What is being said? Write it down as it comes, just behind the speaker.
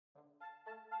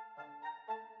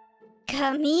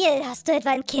Kamil, hast du etwa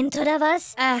ein Kind oder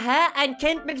was? Aha, ein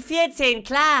Kind mit 14,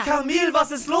 klar. Kamil,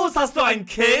 was ist los? Hast du ein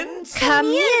Kind?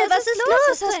 Kamil, was ist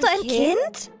los? Hast du ein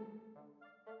Kind?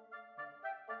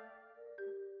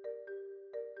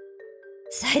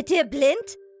 Seid ihr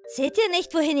blind? Seht ihr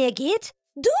nicht, wohin ihr geht?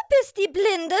 Du bist die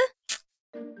Blinde.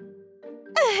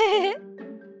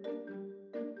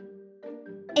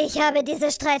 Ich habe diese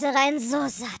Streitereien so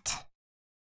satt.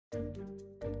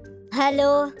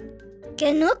 Hallo?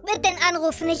 Genug mit den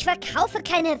Anrufen, ich verkaufe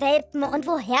keine Welpen. Und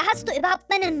woher hast du überhaupt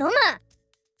meine Nummer?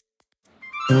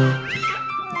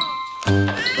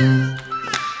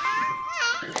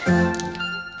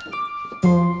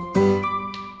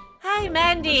 Hi,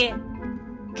 Mandy.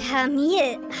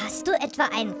 Kamil, hast du etwa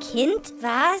ein Kind?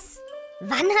 Was?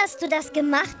 Wann hast du das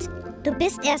gemacht? Du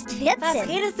bist erst 14. Was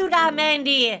redest du da,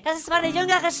 Mandy? Das ist meine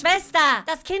jüngere Schwester.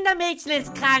 Das Kindermädchen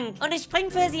ist krank und ich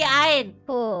spring für sie ein.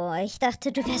 Oh, ich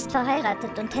dachte, du wärst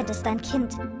verheiratet und hättest ein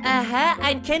Kind. Aha,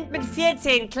 ein Kind mit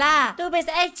 14, klar. Du bist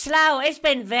echt schlau, ich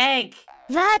bin weg.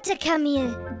 Warte,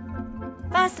 Kamil.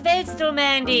 Was willst du,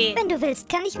 Mandy? Wenn du willst,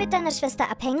 kann ich mit deiner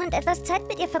Schwester abhängen und etwas Zeit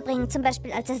mit ihr verbringen. Zum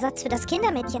Beispiel als Ersatz für das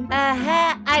Kindermädchen.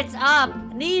 Aha, als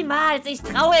ob. Niemals, ich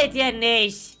traue dir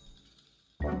nicht.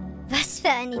 Was für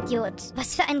ein Idiot.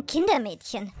 Was für ein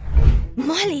Kindermädchen.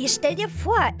 Molly, stell dir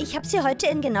vor, ich habe sie heute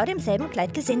in genau demselben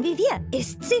Kleid gesehen wie wir.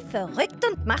 Ist sie verrückt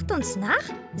und macht uns nach?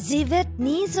 Sie wird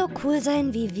nie so cool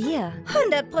sein wie wir.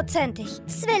 100%ig.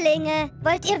 Zwillinge,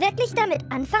 wollt ihr wirklich damit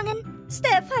anfangen?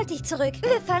 Steph, halt dich zurück.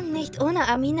 Wir fangen nicht ohne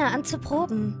Amina an zu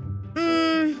proben.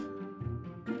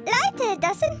 Leute,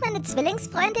 das sind meine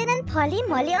Zwillingsfreundinnen Polly,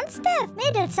 Molly und Steph.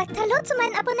 Mädels, sagt Hallo zu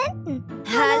meinen Abonnenten.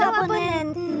 Hallo,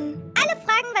 Abonnenten. Alle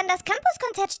fragen, wann das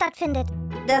Campuskonzert stattfindet.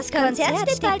 Das Konzert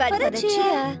steht bald vor der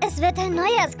Tür. Es wird ein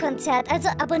Neujahrskonzert, also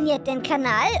abonniert den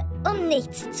Kanal, um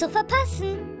nichts zu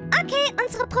verpassen. Okay,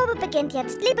 unsere Probe beginnt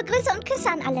jetzt. Liebe Grüße und Küsse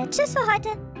an alle. Tschüss für heute.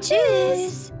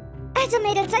 Tschüss. Also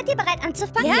Mädels, seid ihr bereit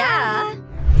anzufangen? Ja.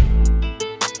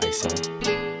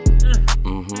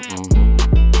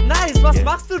 Nice, was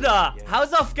machst du da?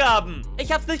 Hausaufgaben.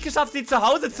 Ich hab's nicht geschafft, sie zu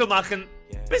Hause zu machen.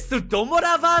 Bist du dumm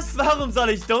oder was? Warum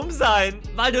soll ich dumm sein?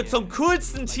 Weil du zum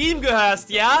coolsten Team gehörst,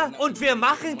 ja? Und wir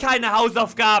machen keine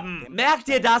Hausaufgaben. Merk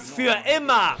dir das für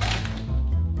immer.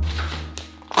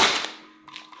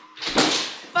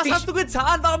 Was hast du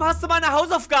getan? Warum hast du meine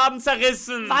Hausaufgaben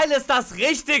zerrissen? Weil es das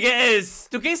Richtige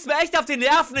ist. Du gehst mir echt auf die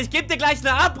Nerven. Ich gebe dir gleich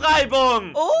eine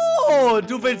Abreibung. Oh,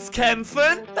 du willst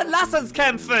kämpfen? Dann lass uns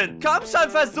kämpfen. Komm schon,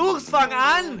 versuch's, fang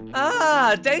an.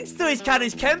 Ah, denkst du, ich kann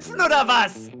nicht kämpfen oder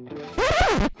was?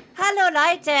 Hallo,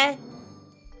 Leute.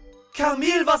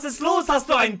 Kamil, was ist los? Hast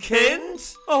du ein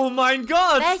Kind? Oh mein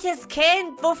Gott. Welches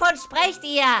Kind? Wovon sprecht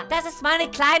ihr? Das ist meine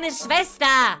kleine Schwester.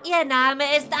 Ihr Name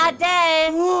ist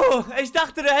Adele. Ich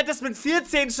dachte, du hättest mit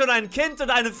 14 schon ein Kind und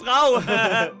eine Frau.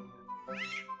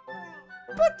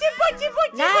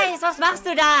 Nice, was machst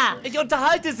du da? Ich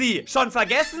unterhalte sie. Schon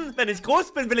vergessen? Wenn ich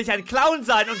groß bin, will ich ein Clown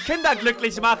sein und Kinder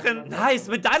glücklich machen. Nice,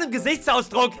 mit deinem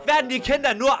Gesichtsausdruck werden die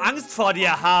Kinder nur Angst vor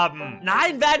dir haben.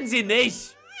 Nein, werden sie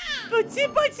nicht. Putzi,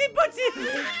 putzi, putzi.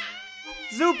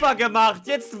 Super gemacht,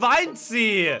 jetzt weint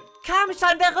sie. Komm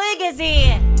schon, beruhige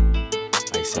sie.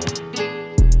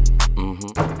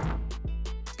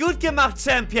 Gut gemacht,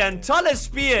 Champion. Tolles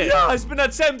Spiel. Ja, ich bin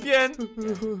der Champion.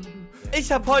 Ich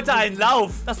habe heute einen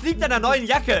Lauf. Das liegt an der neuen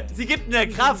Jacke. Sie gibt mir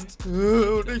Kraft.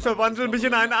 Und ich verwandle mich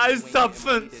in einen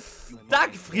Eiszapfen. Duck,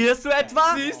 frierst du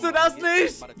etwa? Siehst du das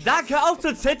nicht? Duck, hör auf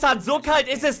zu zittern. So kalt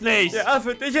ist es nicht. Ja,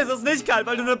 für dich ist es nicht kalt,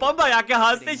 weil du eine Bomberjacke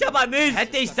hast. Ich aber nicht.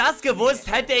 Hätte ich das gewusst,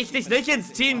 hätte ich dich nicht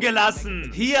ins Team gelassen.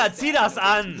 Hier, zieh das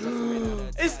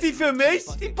an. Ist die für mich?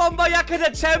 Die Bomberjacke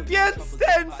der Champions?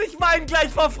 Benz, ich weine gleich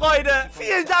vor Freude.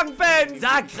 Vielen Dank, Benz.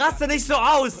 Duck, raste nicht so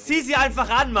aus. Zieh sie einfach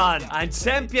an, Mann. Ein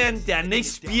Champion, der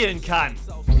nicht spielen kann.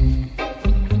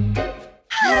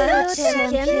 Hallo,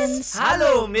 Champions.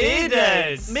 Hallo,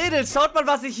 Mädels. Mädels, schaut mal,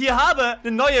 was ich hier habe.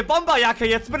 Eine neue Bomberjacke.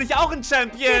 Jetzt bin ich auch ein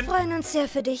Champion. Wir freuen uns sehr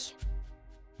für dich.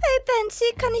 Hey, Benzi,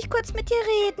 kann ich kurz mit dir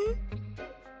reden?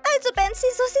 Also, Benzi,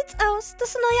 so sieht's aus.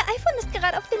 Das neue iPhone ist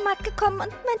gerade auf den Markt gekommen und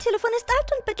mein Telefon ist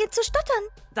alt und beginnt zu stottern.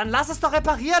 Dann lass es doch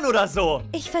reparieren oder so.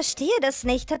 Ich verstehe das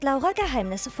nicht. Hat Laura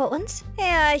Geheimnisse vor uns?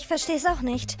 Ja, ich verstehe es auch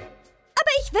nicht.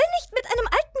 Aber ich will nicht mit einem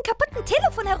alten, kaputten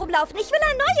Telefon herumlaufen. Ich will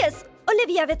ein neues.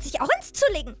 Olivia wird sich auch ins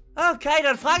zulegen. Okay,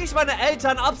 dann frage ich meine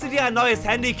Eltern, ob sie dir ein neues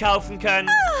Handy kaufen können.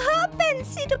 Aha,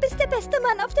 Benzi, du bist der beste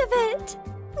Mann auf der Welt.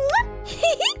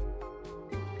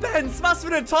 Benz, was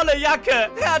für eine tolle Jacke.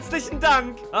 Herzlichen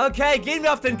Dank. Okay, gehen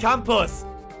wir auf den Campus.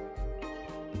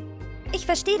 Ich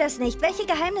verstehe das nicht. Welche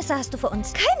Geheimnisse hast du für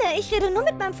uns? Keine, ich rede nur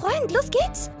mit meinem Freund. Los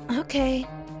geht's. Okay.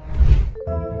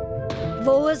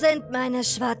 Wo sind meine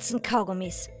schwarzen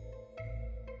Kaugummis?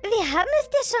 Wir haben es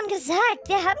dir schon gesagt.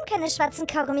 Wir haben keine schwarzen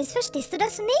Kaugummis. Verstehst du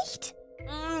das nicht?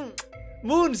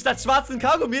 Moon, statt schwarzen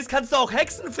Kaugummis kannst du auch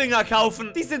Hexenfinger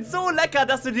kaufen. Die sind so lecker,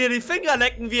 dass du dir die Finger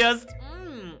lecken wirst.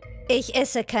 Ich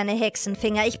esse keine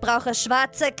Hexenfinger. Ich brauche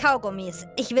schwarze Kaugummis.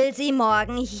 Ich will sie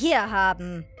morgen hier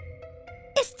haben.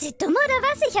 Ist sie dumm oder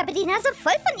was? Ich habe die Nase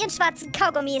voll von ihren schwarzen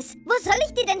Kaugummis. Wo soll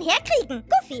ich die denn herkriegen?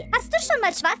 Goofy, hast du schon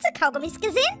mal schwarze Kaugummis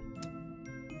gesehen?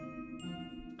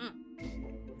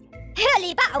 Hör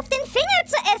lieber auf, den Finger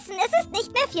zu essen. Es ist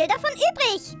nicht mehr viel davon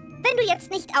übrig. Wenn du jetzt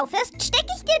nicht aufhörst,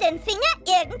 stecke ich dir den Finger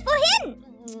irgendwo hin.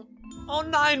 Oh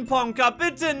nein, Ponka,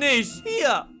 bitte nicht.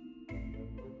 Hier.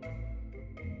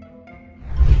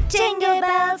 Jingle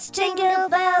bells, jingle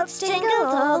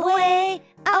all the way.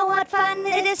 Oh, what fun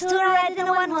it is to ride in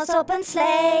a one-horse open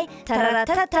sleigh.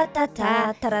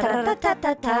 Ta-ra-ta-ta-ta-ta,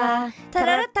 ta-ra-ta-ta-ta-ta,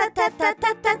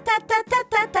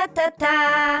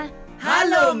 ta-ra-ta-ta-ta-ta-ta-ta-ta-ta-ta.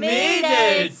 Hallo,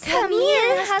 Mädels.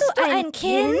 Kamil, hast du ein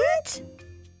Kind?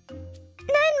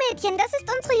 Nein, Mädchen, das ist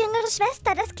unsere jüngere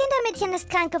Schwester. Das Kindermädchen ist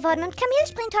krank geworden und Kamil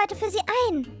springt heute für sie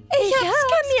ein. Ich hab's,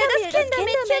 Kamil, das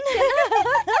Kindermädchen.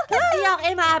 Wie auch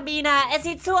immer, Amina. Es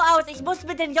sieht so aus, ich muss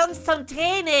mit den Jungs zum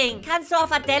Training. Kannst du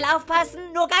auf Adele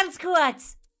aufpassen? Nur ganz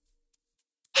kurz.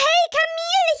 Hey,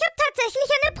 Kamil, ich habe tatsächlich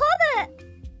eine Probe.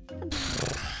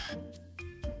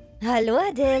 Hallo,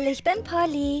 Adele, ich bin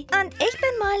Polly. Und ich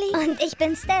bin Molly. Und ich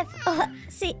bin Steph. Oh,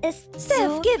 sie ist Steph,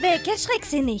 so... geh weg, erschreck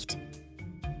sie nicht.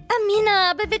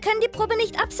 Amina, aber wir können die Probe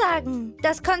nicht absagen.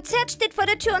 Das Konzert steht vor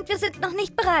der Tür und wir sind noch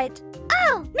nicht bereit.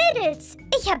 Oh, Mädels,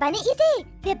 ich habe eine Idee.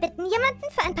 Wir bitten jemanden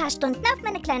für ein paar Stunden auf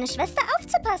meine kleine Schwester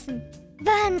aufzupassen.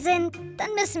 Wahnsinn,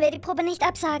 dann müssen wir die Probe nicht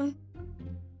absagen.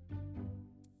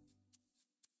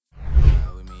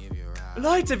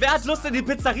 Leute, wer hat Lust, in die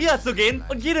Pizzeria zu gehen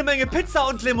und jede Menge Pizza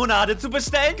und Limonade zu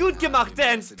bestellen? Gut gemacht,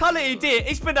 Dance. Tolle Idee,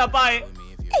 ich bin dabei.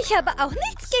 Ich habe auch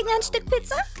nichts gegen ein Stück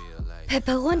Pizza.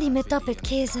 Pepperoni mit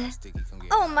Doppelkäse.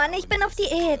 Oh Mann, ich bin auf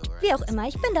Diät. Wie auch immer,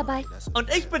 ich bin dabei.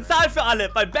 Und ich bezahle für alle,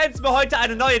 weil Benz mir heute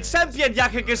eine neue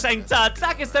Champion-Jacke geschenkt hat.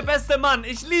 Doug ist der beste Mann.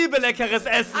 Ich liebe leckeres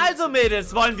Essen. Also,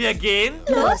 Mädels, wollen wir gehen?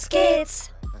 Los geht's.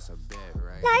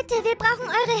 Leute, wir brauchen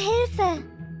eure Hilfe.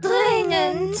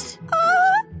 Dringend.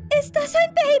 Oh, ist das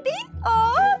ein Baby?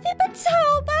 Oh, wie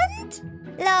bezaubernd.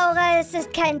 Laura, es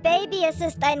ist kein Baby, es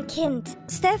ist ein Kind.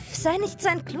 Steph, sei nicht so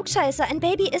ein Klugscheißer. Ein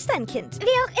Baby ist ein Kind. Wie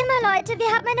auch immer, Leute, wir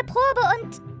haben eine Probe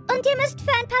und ihr müsst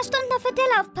für ein paar Stunden auf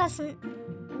Adele aufpassen.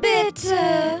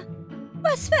 Bitte.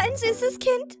 Was für ein süßes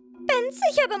Kind. Benz,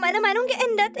 ich habe meine Meinung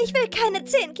geändert. Ich will keine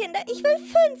 10 Kinder, ich will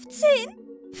 15.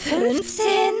 15?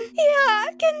 Ja,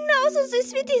 genauso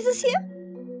süß wie dieses hier.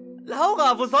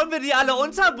 Laura, wo sollen wir die alle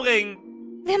unterbringen?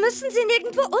 Wir müssen sie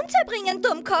nirgendwo unterbringen,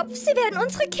 Dummkopf. Sie werden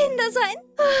unsere Kinder sein.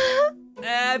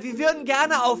 Wir würden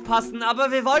gerne aufpassen, aber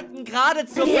wir wollten gerade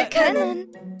zum... Wir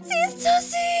können. Sie ist so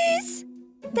süß.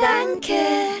 Danke.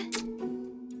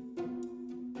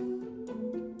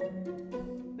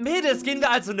 Mädels, gehen wir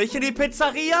also nicht in die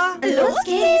Pizzeria? Los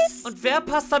geht's. Und wer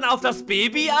passt dann auf das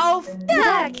Baby auf?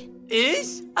 Doug.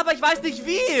 Ich? Aber ich weiß nicht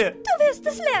wie. Du wirst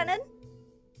es lernen.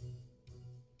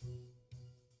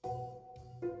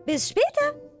 Bis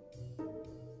später.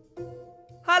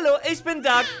 Hallo, ich bin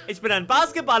Doug. Ich bin ein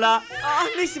Basketballer. Ach,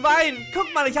 nicht weinen.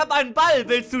 Guck mal, ich habe einen Ball.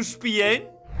 Willst du spielen?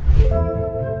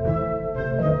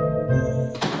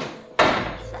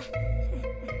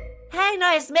 Hey,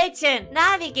 neues Mädchen.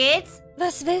 Na, wie geht's?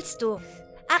 Was willst du?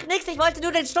 Ach, nix, ich wollte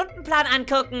nur den Stundenplan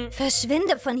angucken.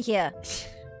 Verschwinde von hier.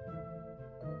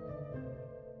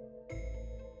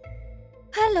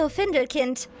 Hallo,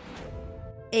 Findelkind.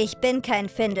 Ich bin kein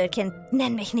Findelkind.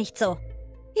 Nenn mich nicht so.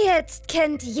 Jetzt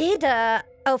kennt jeder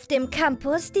auf dem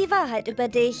Campus die Wahrheit über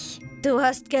dich. Du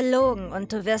hast gelogen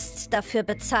und du wirst dafür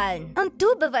bezahlen. Und du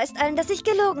beweist allen, dass ich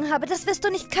gelogen habe. Das wirst du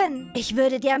nicht können. Ich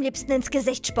würde dir am liebsten ins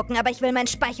Gesicht spucken, aber ich will meinen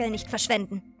Speichel nicht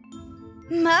verschwenden.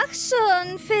 Mach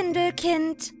schon,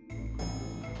 Findelkind.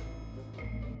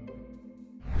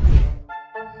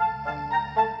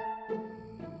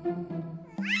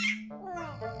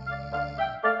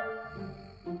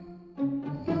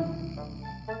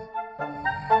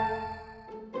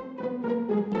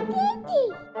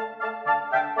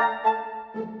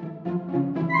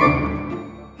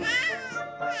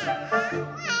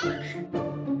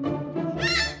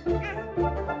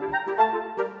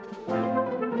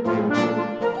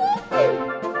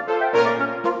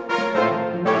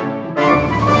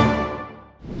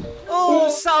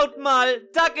 Schaut mal,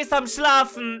 Doug ist am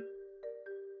Schlafen.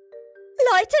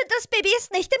 Leute, das Baby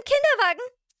ist nicht im Kinderwagen.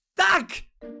 Doug!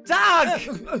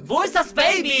 Wo ist das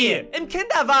Baby? Im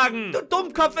Kinderwagen. Du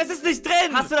Dummkopf, es ist nicht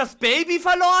drin. Hast du das Baby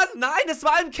verloren? Nein, es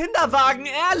war im Kinderwagen,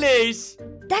 ehrlich.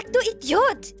 Duck, du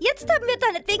Idiot! Jetzt haben wir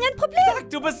deinetwegen ein Problem. Duck,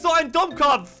 du bist so ein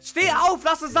Dummkopf. Steh auf,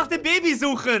 lass uns nach dem Baby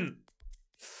suchen.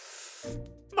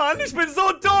 Mann, ich bin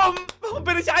so dumm. Warum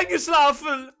bin ich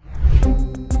eingeschlafen?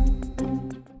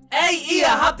 Ey, ihr,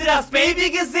 habt ihr das Baby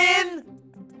gesehen?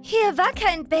 Hier war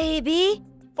kein Baby.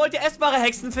 Wollt ihr essbare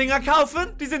Hexenfinger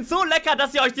kaufen? Die sind so lecker,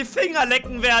 dass ihr euch die Finger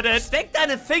lecken werdet. Steckt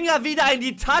deine Finger wieder in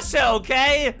die Tasche,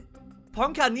 okay?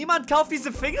 Ponka, niemand kauft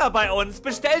diese Finger bei uns.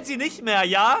 Bestellt sie nicht mehr,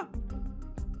 ja?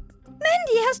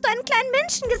 Mandy, hast du einen kleinen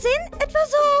Menschen gesehen? Etwa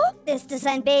so? Ist es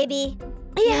ein Baby?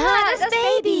 Ja, das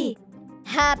Baby.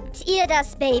 Habt ihr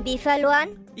das Baby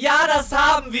verloren? Ja, das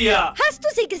haben wir. Hast du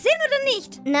sie gesehen oder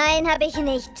nicht? Nein, habe ich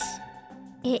nicht.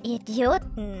 Ihr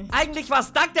Idioten. Eigentlich war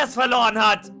es Duck, der es verloren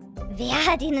hat. Wer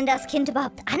hat Ihnen das Kind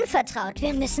überhaupt anvertraut?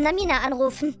 Wir müssen Amina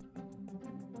anrufen.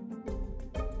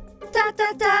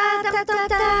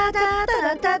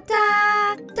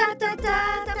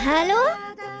 Hallo?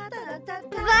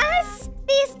 Was?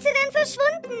 Wie ist sie denn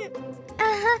verschwunden?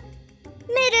 Aha.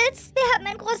 Mädels, wir haben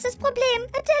ein großes Problem.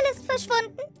 Adele ist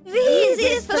verschwunden. Wie? Sie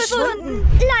ist verschwunden?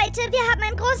 Leute, wir haben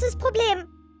ein großes Problem.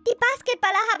 Die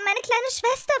Basketballer haben meine kleine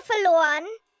Schwester verloren.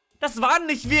 Das waren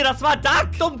nicht wir, das war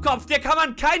Duck. Dummkopf, dir kann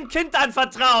man kein Kind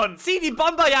anvertrauen. Zieh die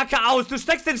Bomberjacke aus, du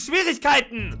steckst in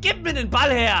Schwierigkeiten. Gib mir den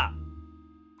Ball her.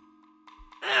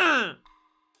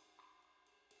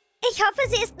 Ich hoffe,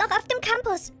 sie ist noch auf dem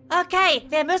Campus. Okay,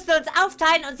 wir müssen uns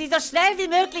aufteilen und sie so schnell wie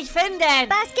möglich finden.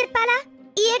 Basketballer,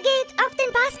 ihr geht auf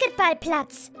den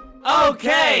Basketballplatz.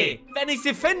 Okay. Wenn ich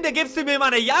sie finde, gibst du mir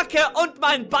meine Jacke und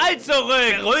meinen Ball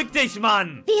zurück. Beruhig dich,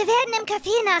 Mann. Wir werden im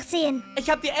Café nachsehen. Ich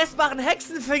habe die essbaren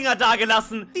Hexenfinger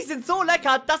dagelassen. Die sind so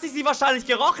lecker, dass sie sie wahrscheinlich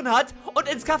gerochen hat und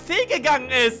ins Café gegangen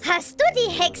ist. Hast du die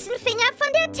Hexenfinger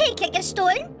von der Theke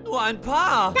gestohlen? Nur ein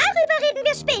paar. Darüber reden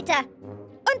wir später.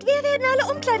 Und wir werden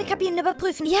alle Umkleidekabinen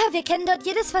überprüfen. Ja, wir kennen dort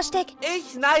jedes Versteck.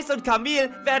 Ich, Nice und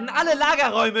Kamil werden alle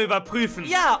Lagerräume überprüfen.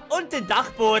 Ja, und den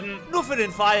Dachboden. Nur für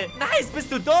den Fall. Nice,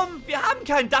 bist du dumm? Wir haben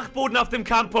keinen Dachboden auf dem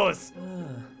Campus.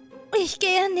 Ich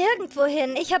gehe nirgendwo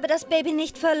hin. Ich habe das Baby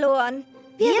nicht verloren.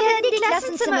 Wir werden die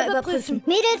Klassenzimmer überprüfen.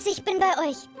 Mädels, ich bin bei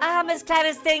euch. Armes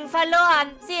kleines Ding,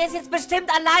 verloren. Sie ist jetzt bestimmt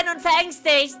allein und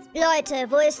verängstigt. Leute,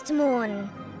 wo ist Moon?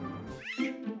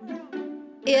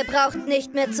 Ihr braucht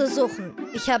nicht mehr zu suchen.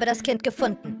 Ich habe das Kind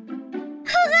gefunden.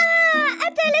 Hurra!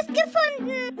 Adele ist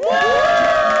gefunden!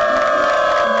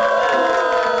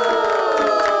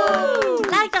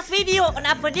 Like das Video und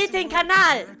abonniert den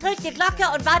Kanal. Drückt die Glocke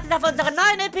und wartet auf unsere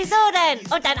neuen Episoden.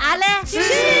 Und dann alle...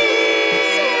 Tschüss!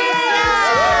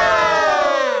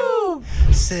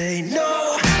 Say no,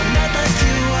 I'm not like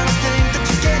you, I don't think that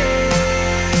you get it.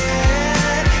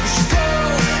 You should go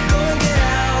and get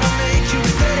out, I'll make you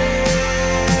regret it.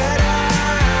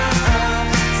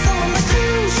 Someone like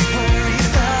you should worry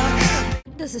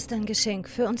about. Das ist ein Geschenk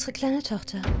für unsere kleine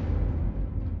Tochter.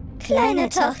 Kleine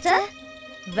Tochter?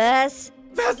 Was?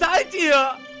 Wer seid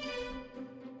ihr?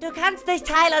 Du kannst nicht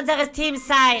Teil unseres Teams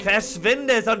sein.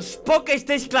 Verschwinde, sonst spuck ich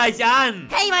dich gleich an.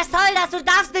 Hey, was soll das? Du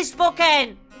darfst nicht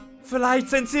spucken. Vielleicht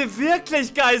sind sie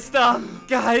wirklich Geister.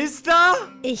 Geister?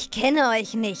 Ich kenne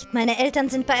euch nicht. Meine Eltern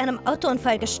sind bei einem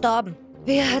Autounfall gestorben.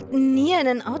 Wir hatten nie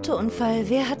einen Autounfall.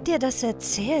 Wer hat dir das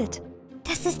erzählt?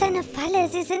 Das ist eine Falle.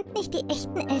 Sie sind nicht die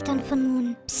echten Eltern von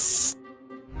Moon. Psst.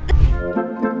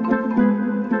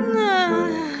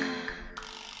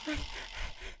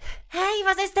 Hey,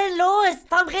 was ist denn los?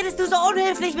 Warum redest du so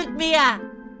unhöflich mit mir?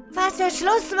 Was für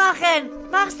Schluss machen?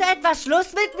 Machst du etwa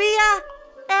Schluss mit mir?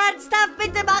 Ernsthaft,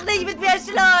 bitte mach nicht mit mir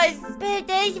Schluss.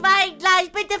 Bitte, ich weine gleich.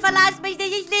 Bitte verlass mich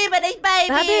nicht. Ich liebe dich, Baby.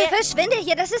 Babi, verschwinde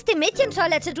hier. Das ist die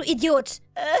Mädchentoilette, du Idiot.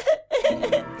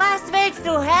 Was willst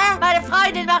du, hä? Meine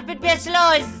Freundin macht mit mir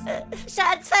Schluss.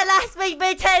 Schatz, verlass mich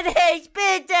bitte nicht.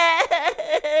 Bitte.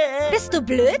 Bist du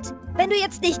blöd? Wenn du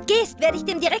jetzt nicht gehst, werde ich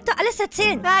dem Direktor alles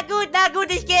erzählen. Na gut,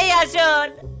 ich gehe ja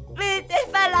schon. Bitte,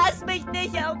 verlass mich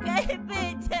nicht, okay?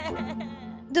 Bitte.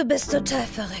 Du bist total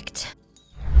verrückt.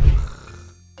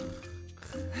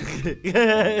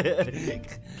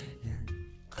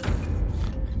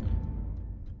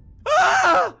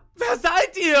 Ah, wer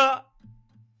seid ihr?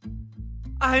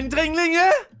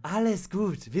 Eindringlinge? Alles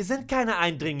gut, wir sind keine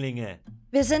Eindringlinge.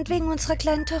 Wir sind wegen unserer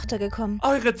kleinen Tochter gekommen.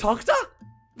 Eure Tochter?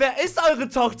 Wer ist eure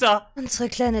Tochter? Unsere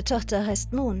kleine Tochter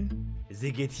heißt Moon.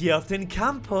 Sie geht hier auf den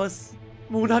Campus.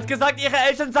 Moon hat gesagt, ihre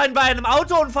Eltern seien bei einem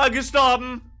Autounfall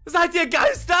gestorben. Seid ihr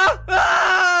Geister?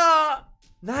 Ah!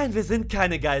 Nein, wir sind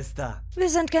keine Geister. Wir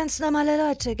sind ganz normale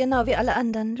Leute, genau wie alle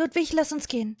anderen. Ludwig, lass uns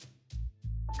gehen.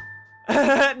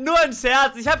 Nur ein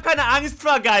Scherz, ich habe keine Angst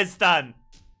vor Geistern.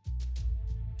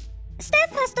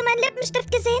 Steph, hast du meinen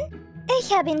Lippenstift gesehen?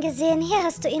 Ich habe ihn gesehen. Hier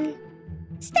hast du ihn.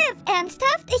 Steph,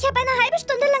 ernsthaft? Ich habe eine halbe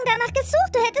Stunde lang danach gesucht.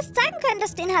 Du hättest sagen können,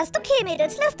 dass du ihn hast. Okay,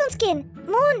 Mädels, lasst uns gehen.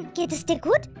 Moon, geht es dir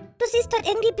gut? Du siehst heute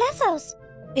irgendwie blass aus.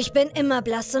 Ich bin immer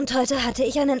blass und heute hatte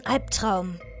ich einen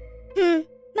Albtraum.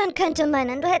 Man könnte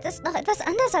meinen, du hättest noch etwas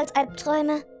anderes als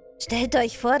Albträume. Stellt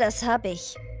euch vor, das habe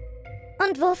ich.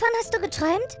 Und wovon hast du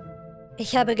geträumt?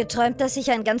 Ich habe geträumt, dass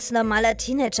ich ein ganz normaler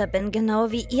Teenager bin,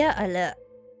 genau wie ihr alle.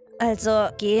 Also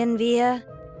gehen wir...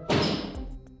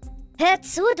 Hör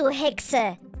zu, du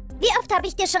Hexe! Wie oft habe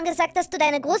ich dir schon gesagt, dass du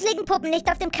deine gruseligen Puppen nicht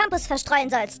auf dem Campus verstreuen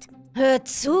sollst? Hör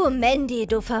zu, Mandy,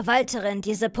 du Verwalterin,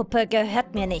 diese Puppe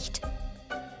gehört mir nicht.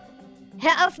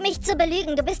 Hör auf, mich zu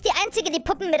belügen. Du bist die Einzige, die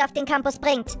Puppen mit auf den Campus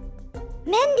bringt.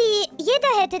 Mandy,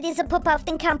 jeder hätte diese Puppe auf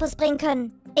den Campus bringen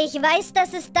können. Ich weiß,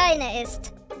 dass es deine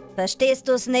ist. Verstehst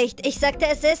du's nicht? Ich sagte,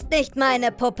 es ist nicht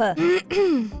meine Puppe.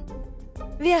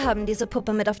 Wir haben diese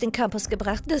Puppe mit auf den Campus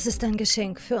gebracht. Das ist ein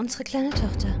Geschenk für unsere kleine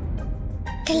Tochter.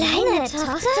 Kleine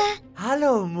Tochter?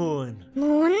 Hallo, Moon.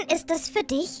 Moon, ist das für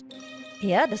dich?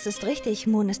 Ja, das ist richtig.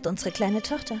 Moon ist unsere kleine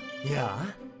Tochter. Ja?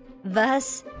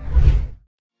 Was?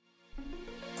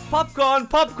 Popcorn,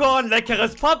 Popcorn,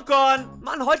 leckeres Popcorn.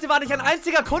 Mann, heute war nicht ein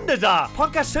einziger Kunde da.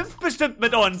 Ponka schimpft bestimmt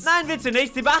mit uns. Nein, will sie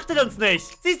nicht. Sie beachtet uns nicht.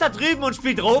 Sie ist da drüben und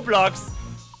spielt Roblox.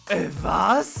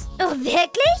 Was? Oh,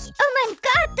 wirklich? Oh mein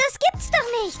Gott, das gibt's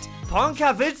doch nicht.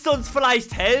 Ponka, willst du uns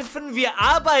vielleicht helfen? Wir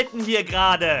arbeiten hier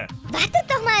gerade. Wartet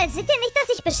doch mal, seht ihr nicht,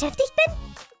 dass ich beschäftigt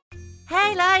bin?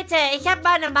 Hey Leute, ich habe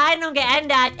meine Meinung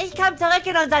geändert. Ich komme zurück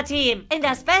in unser Team. In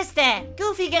das Beste.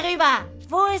 Goofy, geh rüber.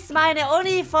 Wo ist meine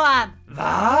Uniform?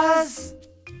 Was?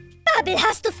 Babel,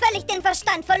 hast du völlig den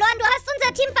Verstand verloren? Du hast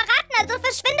unser Team verraten, also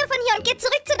verschwinde von hier und geh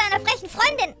zurück zu deiner frechen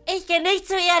Freundin. Ich gehe nicht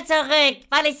zu ihr zurück,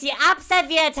 weil ich sie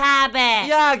abserviert habe.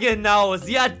 Ja, genau.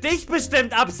 Sie hat dich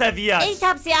bestimmt abserviert. Ich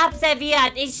habe sie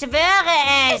abserviert. Ich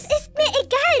schwöre Es es. ist mir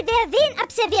egal, wer wen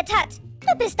abserviert hat.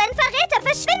 Du bist ein Verräter,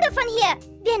 verschwinde von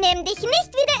hier. Wir nehmen dich nicht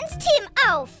wieder ins Team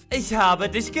auf. Ich habe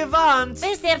dich gewarnt.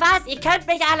 Wisst ihr was? Ihr könnt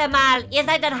mich alle mal. Ihr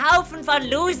seid ein Haufen von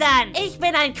Losern. Ich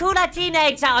bin ein cooler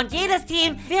Teenager und jedes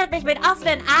Team wird mich mit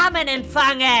offenen Armen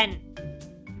empfangen.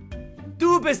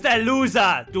 Du bist der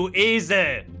Loser, du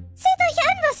Esel. Seht euch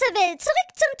an, was er will.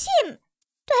 Zurück zum Team.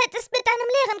 Du hättest mit deinem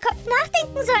leeren Kopf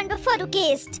nachdenken sollen, bevor du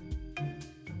gehst.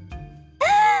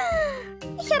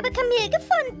 Ich habe Kamil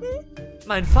gefunden.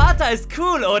 Mein Vater ist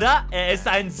cool, oder? Er ist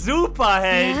ein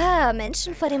Superheld. Ja,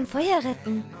 Menschen vor dem Feuer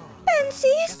retten. Nancy,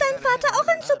 ist dein Vater auch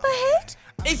ein Superheld?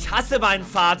 Ich hasse meinen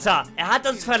Vater. Er hat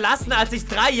uns verlassen, als ich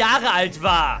 3 Jahre alt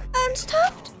war.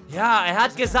 Ernsthaft? Ja, er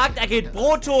hat gesagt, er geht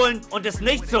Brot holen und ist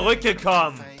nicht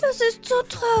zurückgekommen. Das ist so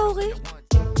traurig.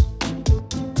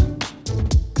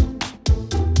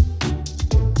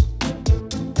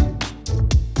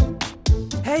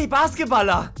 Hey,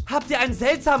 Basketballer! Habt ihr ein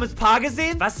seltsames Paar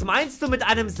gesehen? Was meinst du mit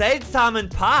einem seltsamen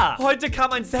Paar? Heute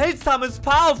kam ein seltsames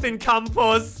Paar auf den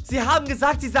Campus. Sie haben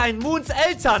gesagt, sie seien Moons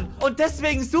Eltern und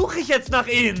deswegen suche ich jetzt nach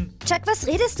ihnen. Chuck, was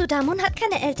redest du da? Moon hat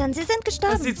keine Eltern. Sie sind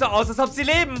gestorben. Das sieht so aus, als ob sie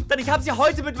leben. Denn ich habe sie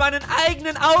heute mit meinen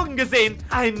eigenen Augen gesehen.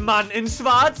 Ein Mann in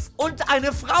Schwarz und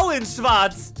eine Frau in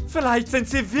Schwarz. Vielleicht sind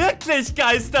sie wirklich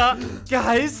Geister.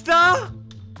 Geister?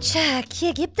 Chuck,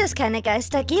 hier gibt es keine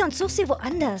Geister. Geh und such sie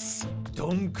woanders.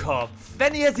 Dummkopf.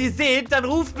 Wenn ihr sie seht, dann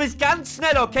ruft mich ganz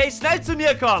schnell, okay? Schnell zu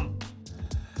mir kommen.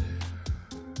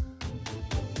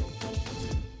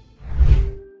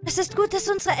 Es ist gut, dass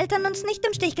unsere Eltern uns nicht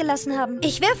im Stich gelassen haben.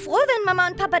 Ich wäre froh, wenn Mama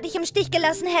und Papa dich im Stich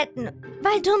gelassen hätten.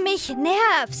 Weil du mich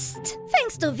nervst.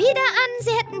 Fängst du wieder an,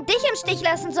 sie hätten dich im Stich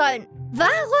lassen sollen.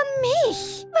 Warum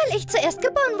mich? Weil ich zuerst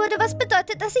geboren wurde, was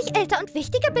bedeutet, dass ich älter und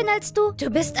wichtiger bin als du. Du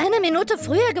bist 1 Minute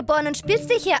früher geboren und spielst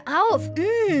dich hier auf.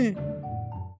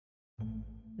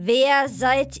 Wer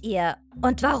seid ihr?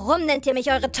 Und warum nennt ihr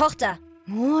mich eure Tochter?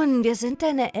 Moon, wir sind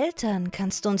deine Eltern.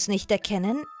 Kannst du uns nicht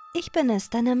erkennen? Ich bin es,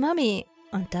 deine Mami.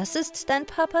 Und das ist dein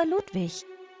Papa Ludwig.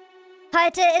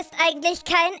 Heute ist eigentlich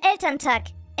kein Elterntag.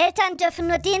 Eltern dürfen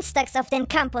nur dienstags auf den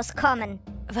Campus kommen.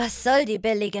 Was soll die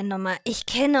billige Nummer? Ich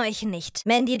kenne euch nicht.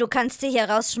 Mandy, du kannst sie hier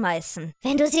rausschmeißen.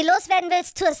 Wenn du sie loswerden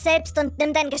willst, tu es selbst und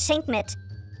nimm dein Geschenk mit.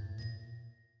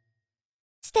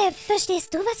 Steph,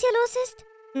 verstehst du, was hier los ist?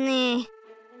 Nee.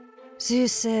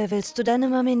 Süße, willst du deine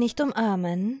Mami nicht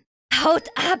umarmen? Haut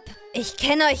ab! Ich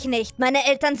kenne euch nicht. Meine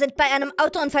Eltern sind bei einem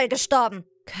Autounfall gestorben.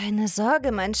 Keine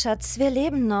Sorge, mein Schatz, wir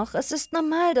leben noch. Es ist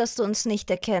normal, dass du uns nicht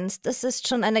erkennst. Es ist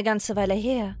schon eine ganze Weile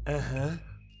her.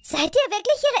 Seid ihr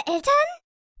wirklich ihre Eltern?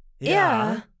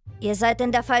 Ja. Ihr seid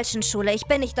in der falschen Schule. Ich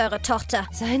bin nicht eure Tochter.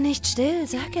 Sei nicht still,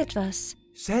 sag etwas.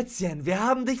 Schätzchen, wir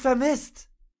haben dich vermisst.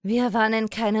 Wir waren in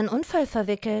keinen Unfall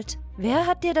verwickelt. Wer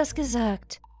hat dir das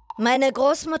gesagt? Meine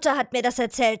Großmutter hat mir das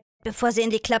erzählt, bevor sie in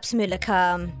die Klapsmühle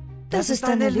kam. Das ist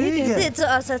eine Lüge. Sieht so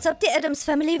aus, als ob die Addams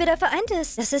Family wieder vereint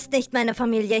ist. Das ist nicht meine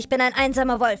Familie. Ich bin ein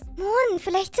einsamer Wolf. Moon,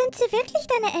 vielleicht sind sie wirklich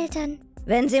deine Eltern.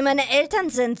 Wenn sie meine Eltern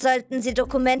sind, sollten sie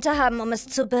Dokumente haben, um es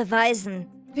zu beweisen.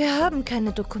 Wir haben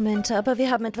keine Dokumente, aber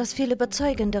wir haben etwas viel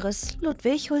Überzeugenderes.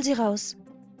 Ludwig, hol sie raus.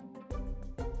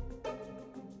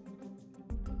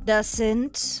 Das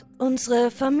sind unsere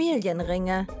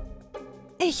Familienringe.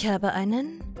 Ich habe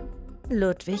einen,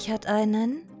 Ludwig hat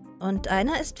einen und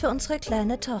einer ist für unsere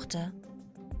kleine Tochter.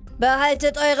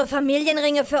 Behaltet eure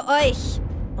Familienringe für euch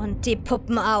und die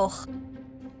Puppen auch.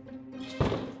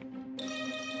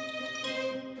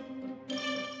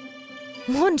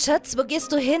 Moon, Schatz, wo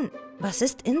gehst du hin? Was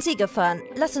ist in sie gefahren?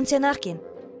 Lass uns hier nachgehen.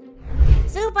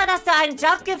 Super, dass du einen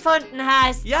Job gefunden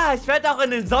hast. Ja, ich werde auch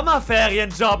in den Sommerferien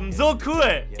jobben. So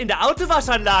cool. In der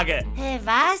Autowaschanlage.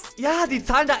 Was? Ja, die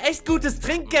zahlen da echt gutes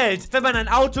Trinkgeld. Wenn man ein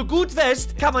Auto gut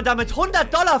wäscht, kann man damit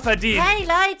 $100 verdienen. Hey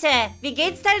Leute, wie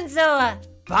geht's denn so?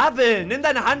 Babbel, nimm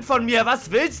deine Hand von mir. Was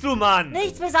willst du, Mann?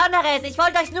 Nichts Besonderes, ich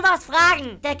wollte euch nur was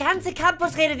fragen. Der ganze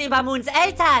Campus redet über Moons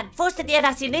Eltern. Wusstet ihr,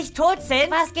 dass sie nicht tot sind?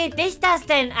 Was geht dich das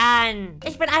denn an?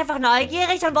 Ich bin einfach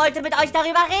neugierig und wollte mit euch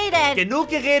darüber reden. Genug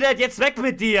geredet, jetzt weg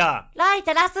mit dir.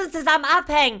 Leute, lasst uns zusammen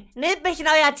abhängen. Nehmt mich in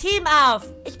euer Team auf.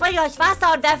 Ich bringe euch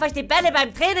Wasser und werfe euch die Bälle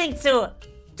beim Training zu.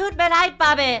 Tut mir leid,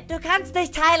 Bubble. Du kannst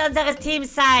nicht Teil unseres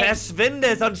Teams sein.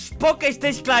 Verschwinde, sonst spuck ich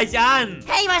dich gleich an.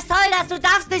 Hey, was soll das? Du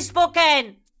darfst nicht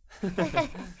spucken. Moon,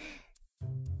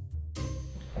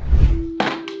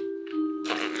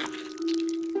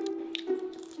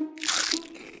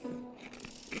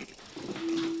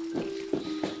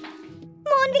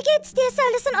 wie geht's dir? Ist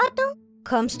alles in Ordnung?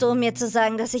 Kommst du, um mir zu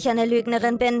sagen, dass ich eine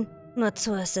Lügnerin bin? Nur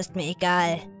zu, es ist mir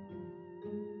egal.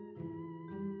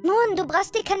 Moon, du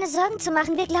brauchst dir keine Sorgen zu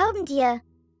machen. Wir glauben dir.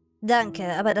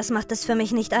 Danke, aber das macht es für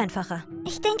mich nicht einfacher.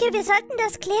 Ich denke, wir sollten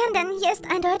das klären, denn hier ist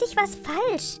eindeutig was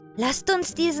falsch. Lasst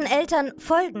uns diesen Eltern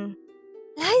folgen.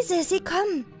 Leise, sie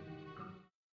kommen.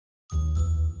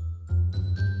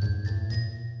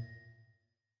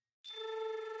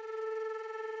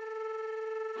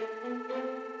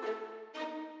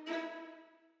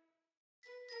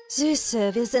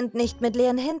 Süße, wir sind nicht mit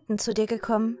leeren Händen zu dir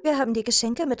gekommen. Wir haben die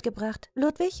Geschenke mitgebracht.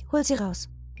 Ludwig, hol sie raus.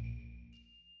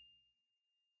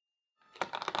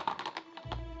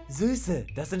 Süße,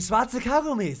 das sind schwarze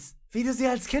Kaugummis, wie du sie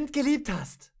als Kind geliebt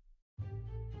hast.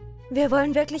 Wir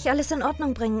wollen wirklich alles in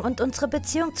Ordnung bringen und unsere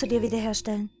Beziehung zu dir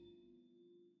wiederherstellen.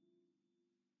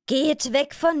 Geht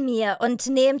weg von mir und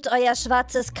nehmt euer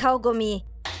schwarzes Kaugummi.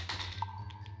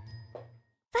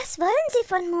 Was wollen Sie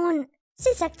von Moon?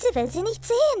 Sie sagt, sie will sie nicht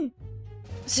sehen.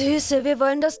 Süße, wir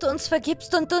wollen, dass du uns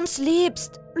vergibst und uns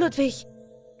liebst. Ludwig,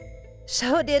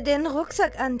 schau dir den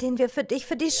Rucksack an, den wir für dich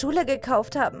für die Schule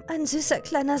gekauft haben. Ein süßer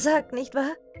kleiner Sack, nicht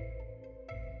wahr?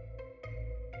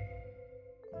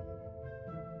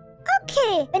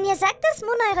 Okay, wenn ihr sagt, dass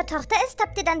Moon eure Tochter ist,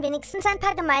 habt ihr dann wenigstens ein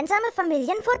paar gemeinsame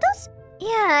Familienfotos?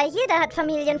 Ja, jeder hat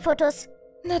Familienfotos.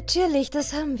 Natürlich,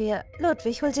 das haben wir.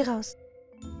 Ludwig, hol sie raus.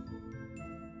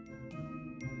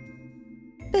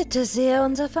 Bitte sehr,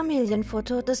 unser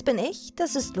Familienfoto. Das bin ich,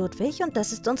 das ist Ludwig und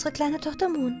das ist unsere kleine Tochter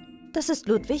Moon. Das ist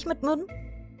Ludwig mit Moon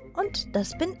und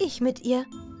das bin ich mit ihr.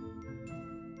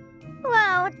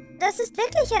 Wow, das ist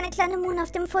wirklich eine kleine Moon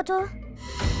auf dem Foto.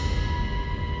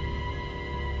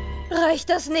 Reicht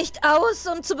das nicht aus,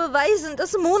 um zu beweisen,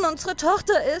 dass Moon unsere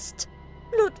Tochter ist?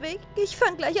 Ludwig, ich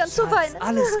fange gleich an zu weinen.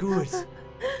 Alles gut.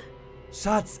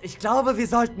 Schatz, ich glaube, wir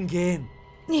sollten gehen.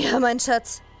 Ja, mein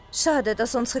Schatz. Schade,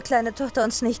 dass unsere kleine Tochter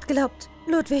uns nicht glaubt.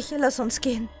 Ludwig, lass uns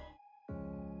gehen.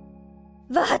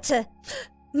 Warte!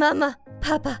 Mama,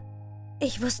 Papa,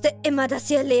 ich wusste immer,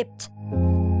 dass ihr lebt.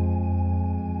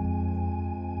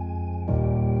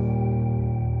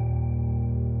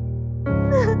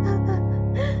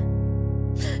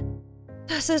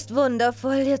 Das ist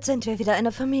wundervoll. Jetzt sind wir wieder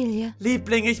eine Familie.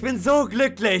 Liebling, ich bin so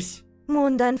glücklich.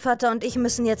 Moon, dein Vater und ich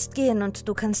müssen jetzt gehen und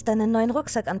du kannst deinen neuen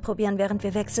Rucksack anprobieren, während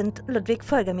wir weg sind. Ludwig,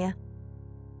 folge mir.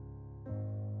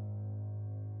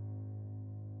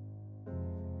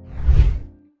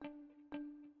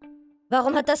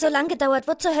 Warum hat das so lange gedauert?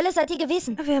 Wo zur Hölle seid ihr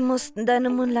gewesen? Wir mussten deine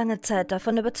Moon lange Zeit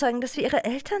davon überzeugen, dass wir ihre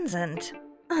Eltern sind.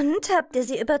 Und, habt ihr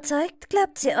sie überzeugt?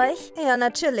 Glaubt sie euch? Ja,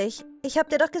 natürlich. Ich hab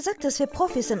dir doch gesagt, dass wir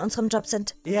Profis in unserem Job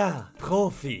sind. Ja,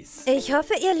 Profis. Ich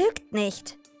hoffe, ihr lügt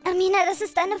nicht. Amina, das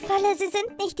ist eine Falle. Sie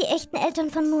sind nicht die echten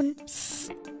Eltern von Moon.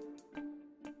 Psst.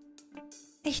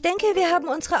 Ich denke, wir haben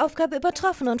unsere Aufgabe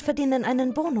übertroffen und verdienen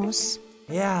einen Bonus.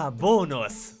 Ja,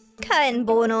 Bonus. Kein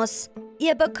Bonus.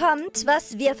 Ihr bekommt,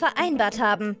 was wir vereinbart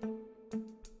haben.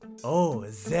 Oh,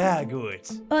 sehr gut.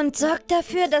 Und sorgt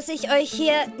dafür, dass ich euch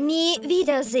hier nie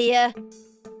wiedersehe.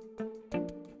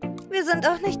 Wir sind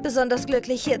auch nicht besonders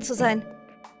glücklich, hier zu sein.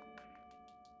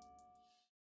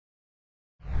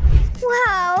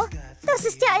 Wow, das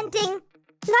ist ja ein Ding.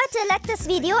 Leute, liked das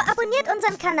Video, abonniert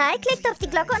unseren Kanal, klickt auf die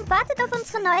Glocke und wartet auf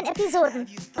unsere neuen Episoden.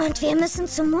 Und wir müssen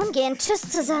zum Moon gehen. Tschüss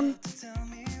zusammen.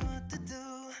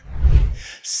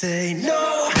 Say no,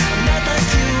 I'm not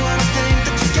like you, I don't think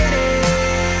that you get it.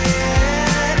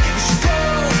 You should go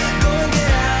and get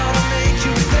out, I'll make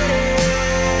you regret it.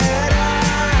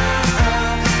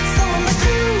 Someone like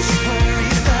you should worry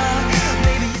about,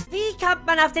 maybe. Wie kommt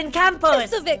man auf den Campus?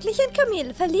 Bist du wirklich in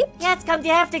Kamil verliebt? Jetzt kommt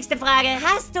die heftigste Frage.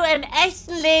 Hast du im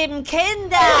echten Leben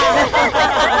Kinder?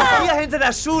 Hier hinter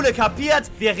der Schule, kapiert?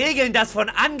 Wir regeln das von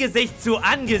Angesicht zu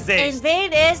Angesicht. In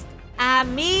wen ist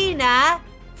Amina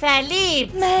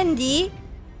verliebt? Mandy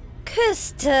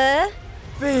küsste...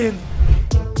 Wen?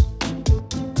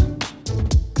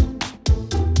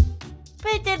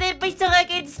 Bitte nimm mich zurück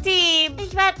ins Team.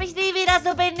 Ich werde mich nie wieder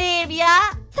so benehmen,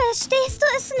 ja? Verstehst du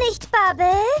es nicht,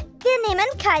 Bubble? Wir nehmen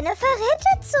keine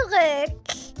Verräter zurück.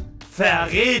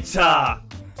 Verräter!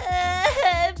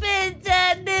 Bitte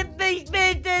nimm mich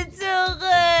bitte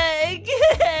zurück.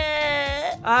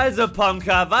 Also,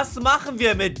 Ponka, was machen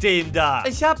wir mit dem da?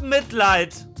 Ich hab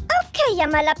Mitleid. Okay,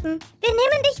 Jammerlappen. Wir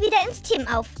nehmen dich wieder ins Team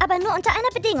auf. Aber nur unter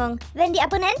einer Bedingung. Wenn die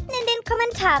Abonnenten in den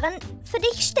Kommentaren für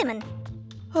dich stimmen.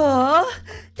 Oh,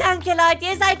 danke Leute,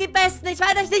 ihr seid die Besten. Ich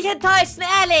werde euch nicht enttäuschen,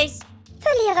 ehrlich.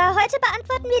 Verlierer, heute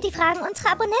beantworten wir die Fragen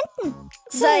unserer Abonnenten.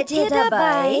 Seid ihr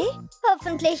dabei?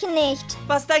 Hoffentlich nicht.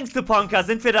 Was denkst du, Ponka?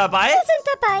 Sind wir dabei? Wir sind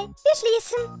dabei. Wir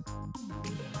schließen.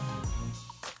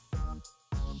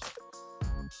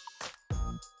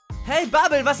 Hey,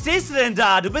 Bubble, was stehst du denn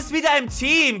da? Du bist wieder im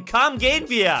Team. Komm, gehen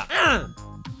wir.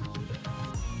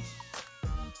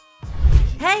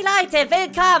 Hey Leute,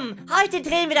 willkommen! Heute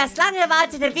drehen wir das lange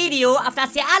erwartete Video, auf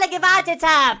das ihr alle gewartet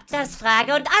habt. Das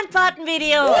Frage- und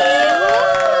Antworten-Video.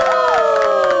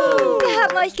 Wir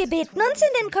haben euch gebeten, uns in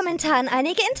den Kommentaren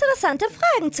einige interessante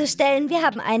Fragen zu stellen. Wir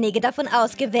haben einige davon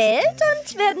ausgewählt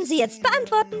und werden sie jetzt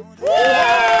beantworten.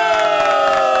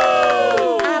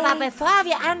 Aber bevor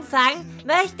wir anfangen,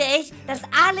 möchte ich, dass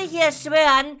alle hier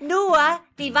schwören, nur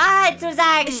die Wahrheit zu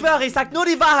sagen. Ich schwöre, ich sag nur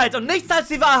die Wahrheit und nichts als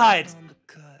die Wahrheit.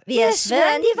 Wir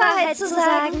schwören, die Wahrheit zu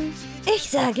sagen. Ich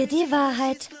sage die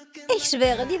Wahrheit. Ich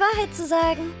schwöre, die Wahrheit zu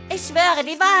sagen. Ich schwöre,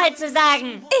 die Wahrheit zu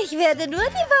sagen. Ich werde nur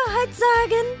die Wahrheit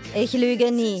sagen. Ich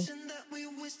lüge nie.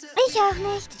 Ich auch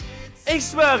nicht. Ich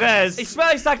schwöre es. Ich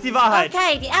schwöre, ich sag die Wahrheit.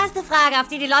 Okay, die erste Frage, auf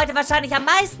die die Leute wahrscheinlich am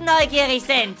meisten neugierig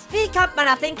sind. Wie kommt man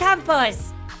auf den Campus?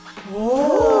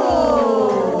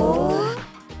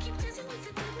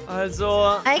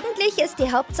 Also, Eigentlich ist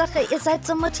die Hauptsache, ihr seid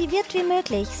so motiviert wie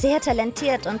möglich, sehr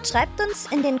talentiert und schreibt uns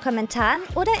in den Kommentaren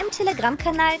oder im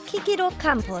Telegram-Kanal KiKiDo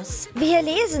Campus. Wir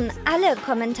lesen alle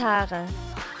Kommentare.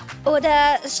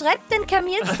 Oder schreibt in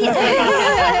Kamils DMs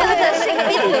oder schickt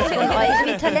Videos von euch,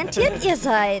 wie talentiert ihr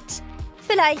seid.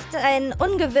 Vielleicht ein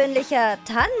ungewöhnlicher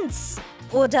Tanz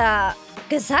oder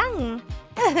Gesang.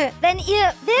 Wenn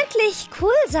ihr wirklich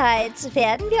cool seid,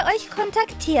 werden wir euch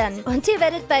kontaktieren und ihr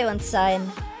werdet bei uns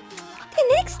sein. Die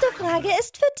nächste Frage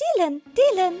ist für Dylan.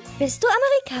 Dylan, bist du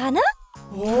Amerikaner?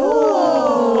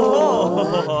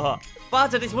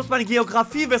 Wartet, ich muss mein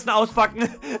Geografiewissen auspacken.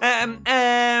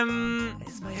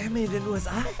 Ist Miami in den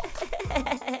USA?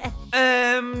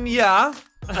 Ja.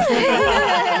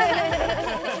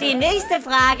 Die nächste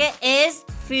Frage ist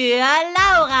für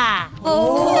Laura.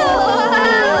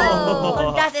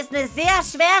 Und das ist eine sehr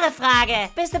schwere Frage.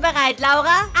 Bist du bereit,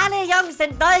 Laura? Alle Jungs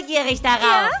sind neugierig darauf.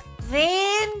 Ja?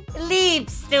 Wen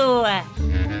liebst du?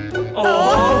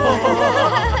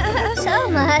 Schau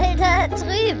mal, da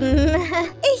drüben.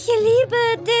 Ich liebe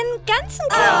den ganzen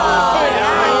Campus. Tolle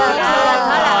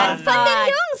Antwort. Von den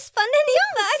Jungs. Die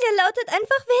Frage lautet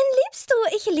einfach, wen liebst du?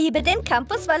 Ich liebe den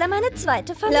Campus, weil er meine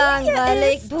zweite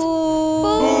Familie ist.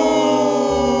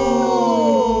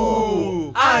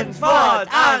 Antwort,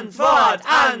 Antwort,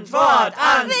 Antwort,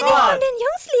 Wen ich von Antwort. den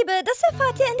Jungs liebe, das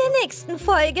erfahrt ihr in der nächsten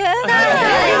Folge.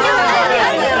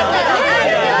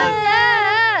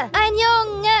 Ein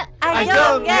Junge. Ein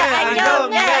Junge, ein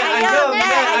Junge, ein Junge, ein Junge,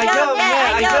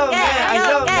 ein Junge, ein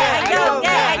Junge, ein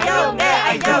Junge, ein Junge,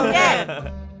 ein Junge.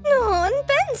 Nun,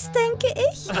 Benz, denke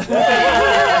ich.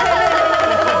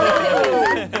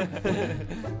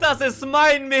 Das ist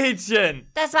mein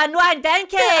Mädchen. Das war nur ein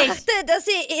Denke ich. Dachte, dass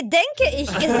sie denke ich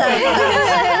gesagt hat.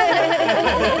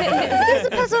 Diese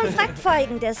Person fragt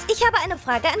Folgendes. Ich habe eine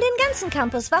Frage an den ganzen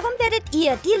Campus. Warum werdet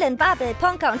ihr, Dylan, Bubble,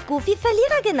 Ponka und Goofy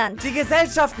Verlierer genannt? Die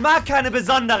Gesellschaft mag keine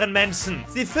besonderen Menschen.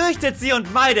 Sie fürchtet sie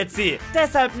und meidet sie.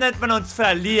 Deshalb nennt man uns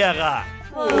Verlierer.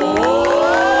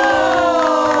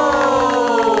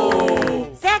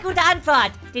 Sehr gute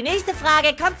Antwort. Die nächste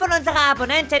Frage kommt von unserer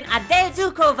Abonnentin Adel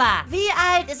Sukova. Wie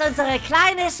alt ist unsere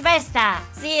kleine Schwester?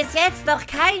 Sie ist jetzt noch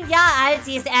kein Jahr alt,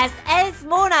 sie ist erst 11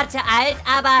 Monate alt,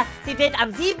 aber sie wird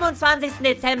am 27.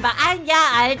 Dezember ein Jahr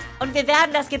alt und wir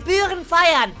werden das gebührend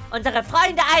feiern, unsere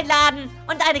Freunde einladen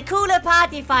und eine coole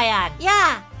Party feiern.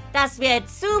 Ja, das wird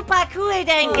super cool,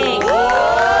 denke ich.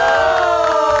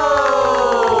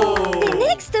 Die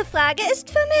nächste Frage ist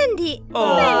für Mandy. Oh.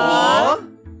 Mandy,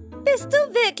 bist du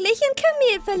wirklich in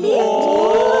Kamil verliebt?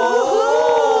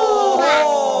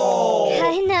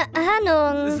 Keine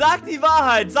Ahnung. Sag die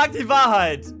Wahrheit, sag die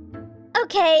Wahrheit.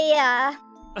 Okay, ja.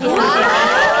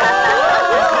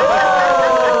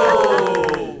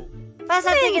 Was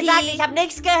hat sie gesagt? Ich habe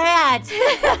nichts gehört.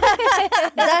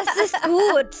 Das ist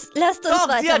gut. Lasst uns Doch,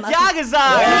 sie hat weitermachen. ja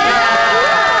gesagt.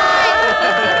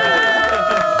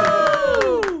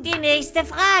 Die nächste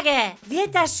Frage.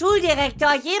 Wird der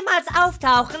Schuldirektor jemals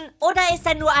auftauchen oder ist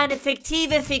er nur eine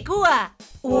fiktive Figur?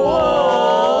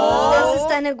 Das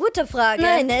ist eine gute Frage.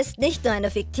 Nein, er ist nicht nur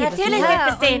eine fiktive Natürlich Figur. gibt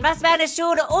es den. Was wäre eine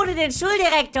Schule ohne den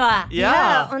Schuldirektor?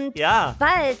 Ja, und ja.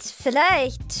 bald,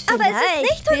 vielleicht. Aber es ist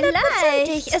nicht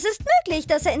hundertprozentig. Es ist möglich,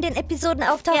 dass er in den Episoden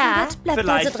auftauchen Ja. wird. Bleibt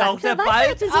Vielleicht also dran taucht für er weitere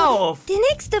bald Episoden. auf. Die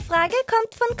nächste Frage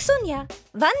kommt von Xunja.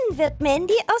 Wann wird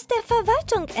Mandy aus der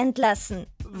Verwaltung entlassen?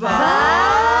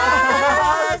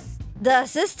 Was?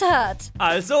 Das ist hart.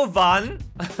 Also wann?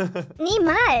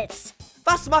 Niemals.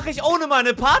 Was mache ich ohne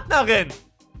meine Partnerin?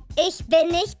 Ich bin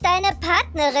nicht deine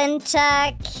Partnerin,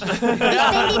 Chuck. Ich bin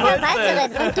die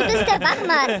Verwalterin und du bist der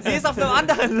Wachmann. Sie ist auf einem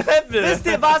anderen Level. Wisst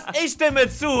ihr was? Ich stimme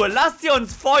zu. Lasst sie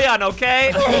uns feuern,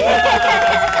 okay? Eine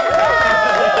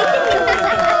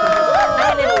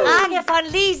Frage von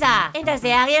Lisa. In der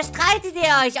Serie streitet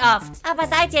ihr euch oft. Aber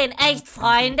seid ihr in echt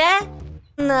Freunde?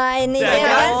 Nein, nicht Der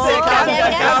ganze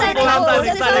Campus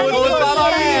ist eine große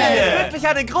Familie. Wirklich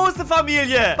eine große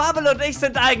Familie. Bubble und ich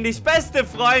sind eigentlich beste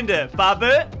Freunde.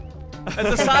 Bubble? Es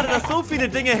ist schade, dass so viele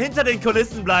Dinge hinter den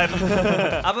Kulissen bleiben.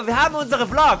 Aber wir haben unsere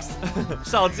Vlogs.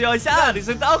 Schaut sie euch an, die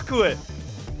sind auch cool.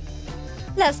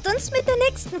 Lasst uns mit der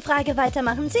nächsten Frage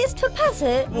weitermachen. Sie ist für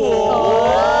Puzzle.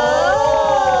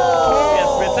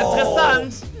 Jetzt wird's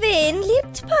interessant. Wen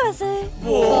liebt Puzzle?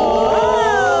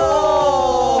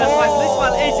 Das weiß nicht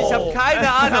mal ich habe keine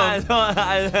Ahnung.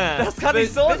 Das kann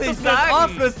ich so nicht sagen.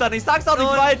 Auflüstern. Ich sag's auch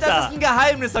nicht weiter. Das ist ein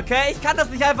Geheimnis, okay? Ich kann das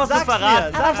nicht einfach so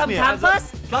verraten. Aber vom Campus?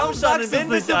 Warum sagst du es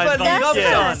nicht einfach?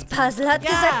 Das Puzzle hat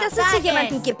gesagt, dass es hier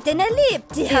jemanden gibt, den er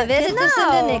liebt. Ihr werdet es in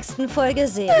der nächsten Folge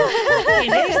sehen. Die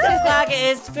nächste Frage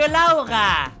ist für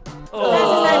Laura. Das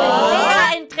ist eine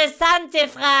sehr interessante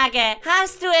Frage.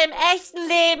 Hast du im echten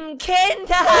Leben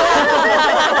Kinder?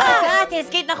 Warte, es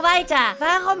geht noch weiter.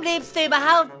 Warum liebst du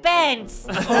überhaupt Bands?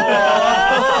 In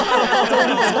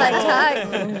 2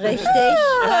 Tagen, richtig?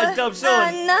 Ich glaub schon. Ah,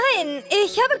 nein,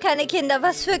 ich habe keine Kinder.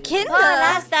 Was für Kinder? Oh,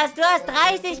 lass das. Du hast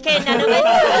 30 Kinder. Du willst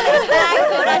es nicht sagen,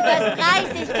 oder? Du hast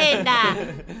 30 Kinder.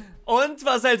 Und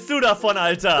was hältst du davon,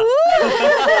 Alter?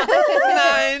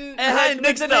 Nein, er hält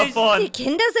nichts Die davon.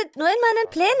 Kinder sind nur in meinen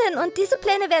Plänen und diese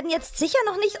Pläne werden jetzt sicher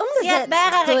noch nicht umgesetzt. hat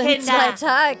mehrere so in Kinder. 2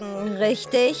 Tagen,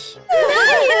 richtig?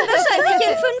 Nein, wahrscheinlich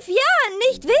in 5 Jahren,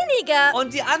 nicht weniger.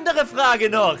 Und die andere Frage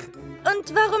noch.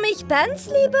 Und warum ich Bands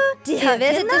liebe? Ihr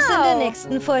werdet es in der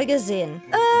nächsten Folge sehen.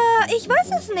 Ich weiß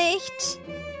es nicht.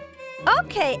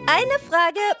 Okay, eine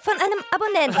Frage von einem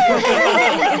Abonnenten.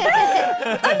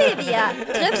 Olivia,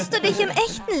 triffst du dich im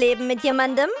echten Leben mit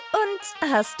jemandem und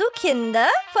hast du Kinder?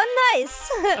 Von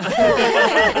Nice.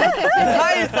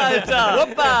 Nice, Alter.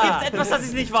 Gibt's etwas, das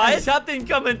ich nicht weiß? Ich hab den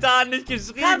Kommentar nicht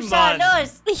geschrieben, Komm schon, Mann.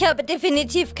 los. Ich habe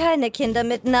definitiv keine Kinder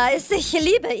mit Nice. Ich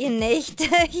liebe ihn nicht.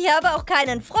 Ich habe auch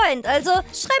keinen Freund, also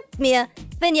schreibt mir,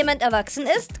 wenn jemand erwachsen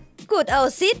ist, gut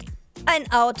aussieht,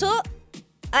 ein Auto,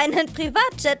 einen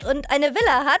Privatjet und eine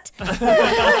Villa hat,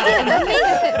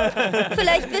 mich.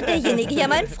 Vielleicht wird derjenige ja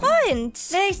mein Freund.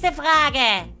 Nächste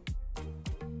Frage.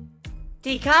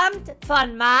 Die kommt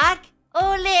von Marc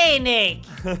Olenik.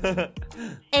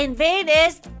 In wen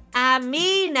ist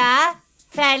Amina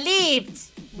verliebt?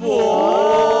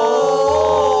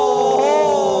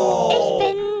 Ich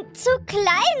bin zu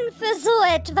klein für so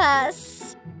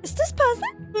etwas. Ist das Puzzle?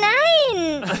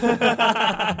 Nein.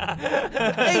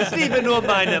 Ich liebe nur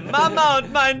meine Mama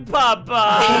und meinen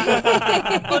Papa.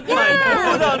 Und meinen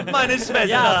Bruder und meine Schwester.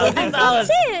 Ja, so sieht's aus.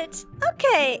 Zählt.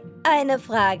 Okay, eine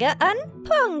Frage an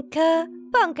Ponka.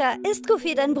 Ponka, ist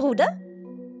Goofy dein Bruder?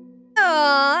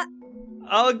 Oh,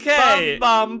 Okay,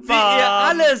 wie ihr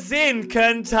alle sehen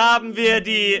könnt, haben wir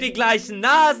die gleichen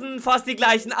Nasen, fast die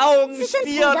gleichen Augen, Sie sind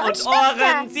Stirn Bruder und und Ohren.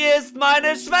 Schwester. Sie ist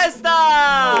meine Schwester.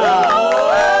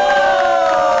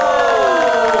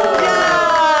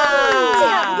 Sie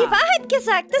haben die Wahrheit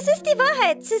gesagt. Das ist die die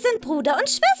Wahrheit. Sie sind Bruder und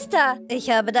Schwester. Ich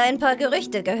habe da ein paar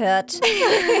Gerüchte gehört. Ja,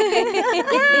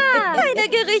 keine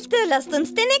Gerüchte. Lasst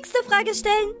uns die nächste Frage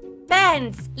stellen.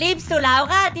 Benz, liebst du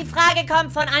Laura? Die Frage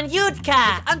kommt von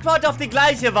Anjutka. Antwort auf die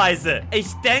gleiche Weise. Ich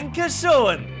denke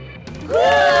schon.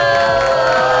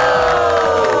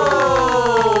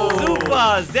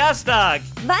 Super, sehr stark.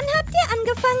 Wann habt ihr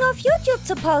angefangen, auf YouTube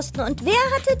zu posten und wer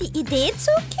hatte die Idee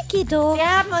zu KiKiDo?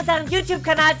 Wir haben unseren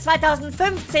YouTube-Kanal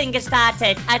 2015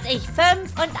 gestartet, als ich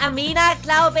 5 und Amina,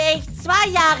 glaube ich, 2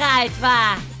 Jahre alt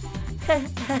war.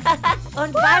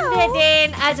 Und wann wir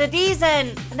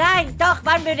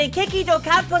wann wir den KiKiDo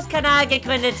Campus Kanal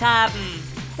gegründet haben.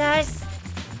 Das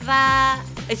war...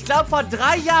 Ich glaube vor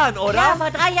 3 Jahren, oder? Ja, vor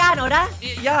 3 Jahren, oder?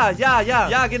 Ja,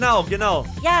 genau.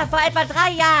 Ja, vor etwa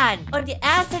 3 Jahren. Und die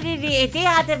erste, die die Idee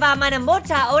hatte, war meine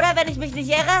Mutter, oder? Wenn ich mich nicht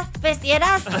irre. Wisst ihr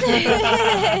das?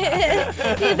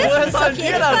 Wir wissen Woher es auf sollen wir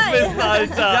jeden das Fall. wissen,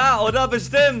 Alter? Ja, oder?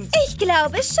 Bestimmt. Ich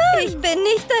glaube schon. Ich bin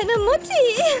nicht deine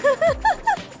Mutti.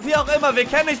 Wie auch immer, wir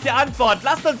kennen nicht die Antwort.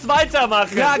 Lasst uns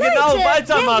weitermachen. Ja, genau, Leute,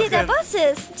 weitermachen. wer hier der Boss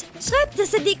ist, schreibt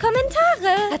es in die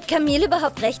Kommentare. Hat Kamil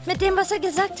überhaupt recht mit dem, was er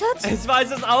gesagt hat? Ich weiß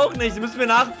es auch nicht. Müssen wir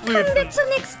Kommen wir nachprüfen. zur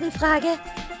nächsten Frage.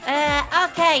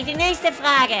 Okay, die nächste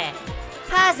Frage.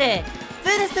 Hase,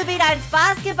 würdest du wieder ins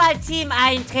Basketballteam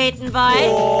eintreten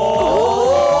wollen?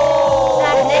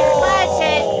 Sag nichts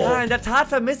Falsches. Ja, in der Tat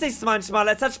vermisse ich es manchmal.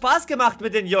 Es hat Spaß gemacht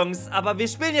mit den Jungs. Aber wir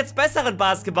spielen jetzt besseren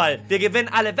Basketball. Wir gewinnen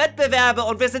alle Wettbewerbe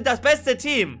und wir sind das beste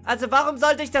Team. Also warum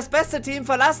sollte ich das beste Team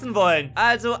verlassen wollen?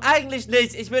 Also eigentlich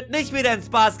nicht. Ich würde nicht wieder ins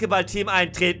Basketballteam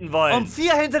eintreten wollen. Um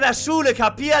 4 hinter der Schule,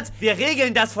 kapiert? Wir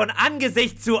regeln das von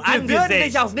Angesicht zu Angesicht. Wir würden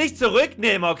dich auch nicht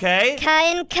zurücknehmen, okay?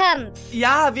 Kein Kampf.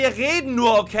 Ja, wir reden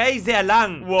nur, okay? Sehr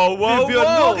lang. Wow. Wir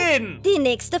würden nur reden. Die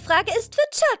nächste Frage ist für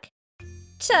Chuck.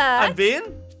 Chuck, An wen?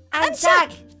 An Chuck.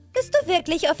 bist du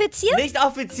wirklich Offizier? Nicht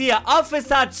Offizier,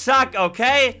 Officer Chuck,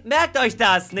 okay? Merkt euch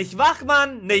das. Nicht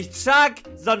Wachmann, nicht Chuck,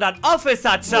 sondern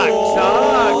Officer Chuck.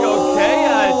 Chuck, okay,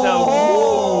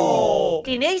 Alter.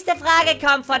 Die nächste Frage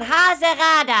kommt von Hase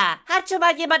Rada. Hat schon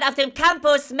mal jemand auf dem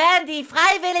Campus Mandy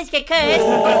freiwillig geküsst?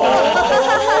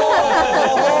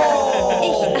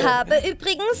 Ich habe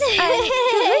übrigens ein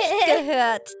Gerücht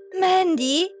gehört.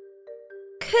 Mandy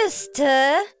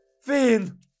küsste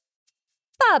Wen?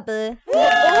 Bubble.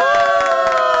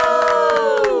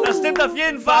 Das stimmt auf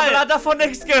jeden Fall. Bubble hat davon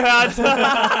nichts gehört.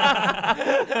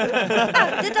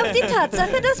 Achtet auf die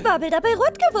Tatsache, dass Bubble dabei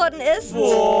rot geworden ist.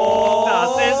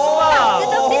 Das ist wahr.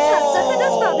 Achtet auf die Tatsache,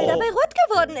 dass Bubble dabei rot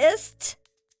geworden ist.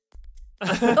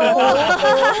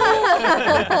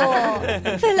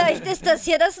 Vielleicht ist das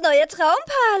hier das neue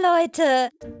Traumpaar, Leute.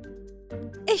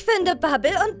 Ich finde,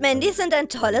 Bubble und Mandy sind ein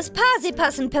tolles Paar. Sie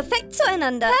passen perfekt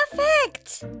zueinander.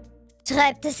 Perfekt.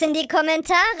 Schreibt es in die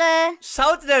Kommentare.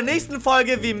 Schaut in der nächsten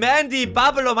Folge, wie Mandy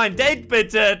Bubble um ein Date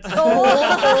bittet.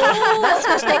 Was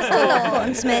versteckst du noch für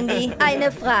uns, Mandy?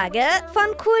 Eine Frage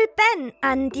von Cool Ben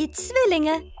an die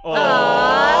Zwillinge.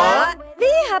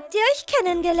 Wie habt ihr euch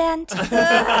kennengelernt? Nun,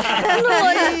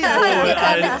 fangen wir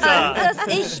damit an, dass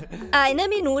ich 1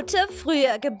 Minute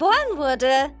früher geboren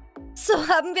wurde. So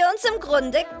haben wir uns im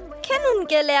Grunde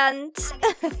kennengelernt.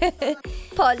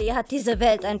 Polly hat diese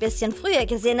Welt ein bisschen früher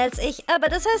gesehen als ich, aber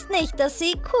das heißt nicht, dass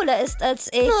sie cooler ist als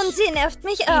ich. Nun, sie nervt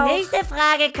mich Die auch. nächste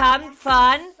Frage kommt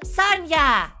von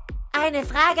Sonja. Eine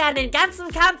Frage an den ganzen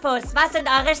Campus. Was sind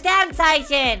eure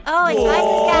Sternzeichen? Oh, ich weiß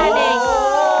es gar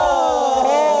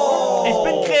nicht. Ich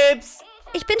bin Krebs.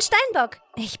 Ich bin Steinbock.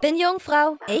 Ich bin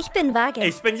Jungfrau. Ich bin Waage.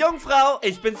 Ich bin Jungfrau.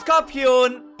 Ich bin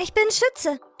Skorpion. Ich bin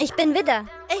Schütze. Ich bin Widder.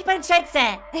 Ich bin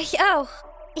Schütze. Ich auch.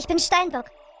 Ich bin Steinbock.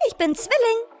 Ich bin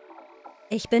Zwilling.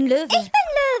 Ich bin Löwe. Ich bin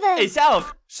Löwe. Ich auch.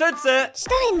 Schütze.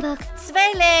 Steinbock.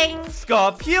 Zwilling.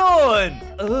 Skorpion.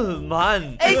 Oh,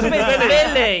 Mann. Ich bin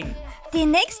Zwilling. Die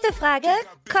nächste Frage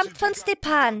kommt von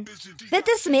Stepan. Wird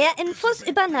es mehr Infos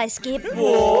über Nice geben? Okay,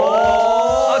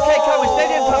 komm, ich stell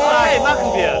dir ein paar Fragen. Okay,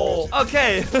 machen wir.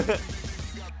 Okay.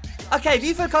 Okay,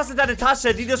 wie viel kostet deine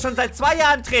Tasche, die du schon seit 2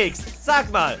 Jahren trägst? Sag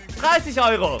mal. 30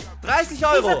 Euro. 30 Wie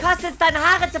Euro. viel kostet es, deine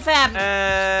Haare zu färben?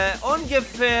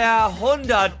 Ungefähr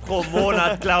 100 pro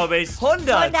Monat, glaube ich.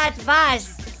 100. 100 was?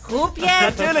 Rupien?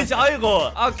 Natürlich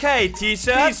Euro. Okay,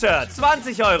 T-Shirt.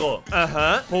 20 Euro.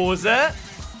 Aha. Hose.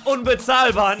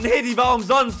 Unbezahlbar. Nee, die war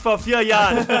umsonst vor 4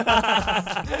 Jahren. Okay,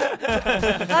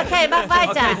 mach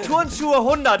weiter. Okay, Turnschuhe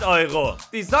 100 Euro.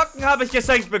 Die Socken habe ich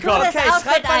geschenkt bekommen. Cooles Okay,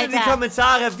 Outfit, schreibt mal in die Alter.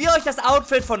 Kommentare, wie euch das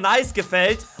Outfit von Nice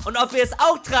gefällt und ob ihr es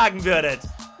auch tragen würdet.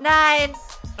 Nein.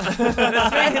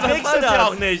 Deswegen trägst du es ja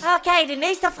auch nicht. Okay, die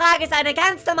nächste Frage ist eine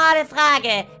ganz normale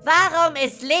Frage. Warum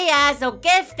ist Lea so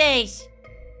giftig?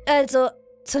 Also,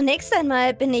 zunächst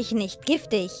einmal bin ich nicht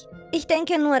giftig. Ich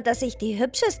denke nur, dass ich die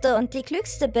hübscheste und die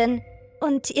klügste bin.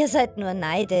 Und ihr seid nur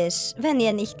neidisch, wenn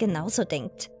ihr nicht genauso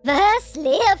denkt. Was?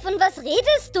 Lea, von was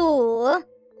redest du?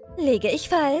 Liege ich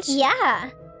falsch? Ja.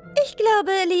 Ich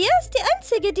glaube, Lea ist die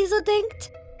Einzige, die so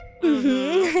denkt.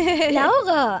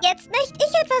 Laura. Jetzt möchte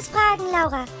ich etwas fragen,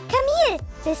 Laura. Kamil,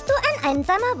 bist du ein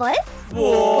einsamer Wolf?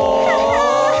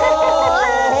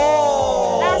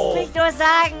 Lass mich nur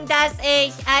sagen, dass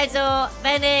ich, also,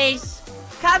 wenn ich...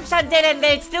 Komm schon, Dylan,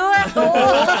 willst du?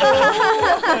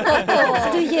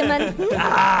 Magst du jemanden?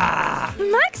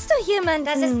 Magst du jemanden?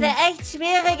 Das ist eine echt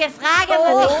schwierige Frage,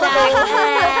 muss ich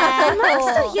sagen. Magst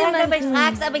du Wenn du mich jemanden?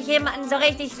 fragst, ob ich jemanden so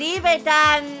richtig liebe,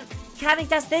 dann kann ich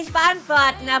das nicht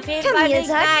beantworten. Auf jeden Fall Kamil nicht.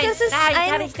 sagt, Nein, dass es nein,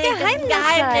 kann ein ich nicht. Das ist ein Geheimnis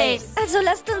Geheimnis. sei. Also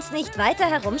lasst uns nicht weiter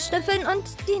herumschnüffeln und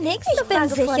die nächste Frage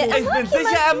vorlesen. Ich bin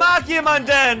sicher, er mag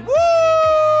jemanden.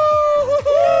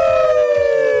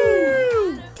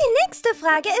 Die nächste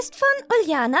Frage ist von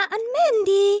Uljana an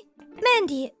Mandy.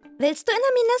 Mandy, willst du in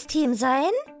Aminas Team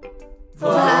sein?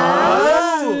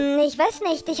 Ich weiß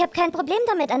nicht. Ich habe kein Problem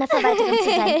damit, eine Verwalterin zu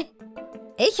sein.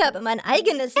 Ich habe mein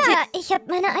eigenes Team. Ja, ich habe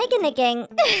meine eigene Gang.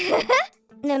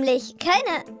 Nämlich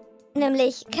keine.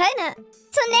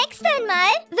 Zunächst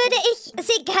einmal würde ich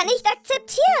sie gar nicht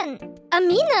akzeptieren.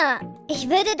 Amina, ich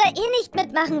würde da eh nicht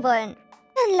mitmachen wollen.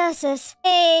 Dann lass es.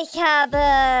 Ich habe,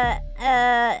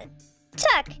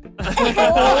 Chuck.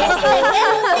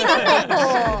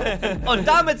 Und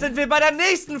damit sind wir bei der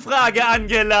nächsten Frage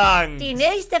angelangt. Die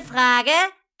nächste Frage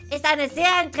ist eine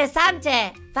sehr interessante.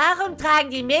 Warum tragen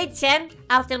die Mädchen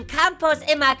auf dem Campus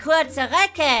immer kurze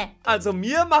Röcke? Also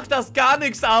mir macht das gar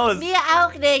nichts aus. Mir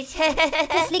auch nicht.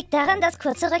 Das liegt daran, dass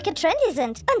kurze Röcke trendy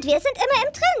sind. Und wir sind immer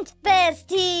im Trend.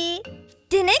 Bestie.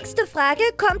 Die nächste Frage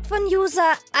kommt von User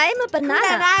I'm a Banana.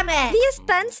 Cooler Name. Wie ist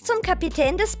Buns zum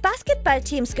Kapitän des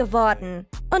Basketballteams geworden?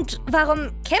 Und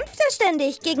warum kämpft er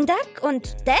ständig gegen Duck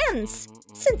und Dance?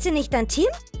 Sind sie nicht ein Team?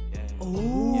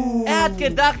 Er hat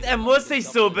gedacht, er muss sich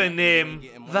so benehmen.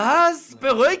 Was?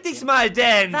 Beruhig dich mal,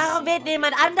 Dan. Warum wird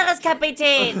niemand anderes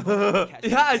Kapitän?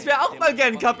 Ja, ich wäre auch mal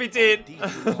gern Kapitän.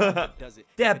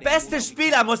 Der beste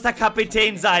Spieler muss der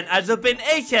Kapitän sein, also bin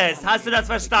ich es. Hast du das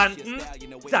verstanden?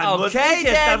 Dann muss ich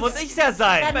es, dann muss ich es ja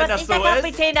sein, Dann wenn muss das ich so der ist.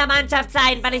 Kapitän der Mannschaft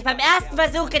sein, weil ich beim ersten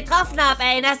Versuch getroffen habe.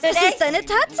 Erinnerst du Das dich? ist eine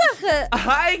Tatsache.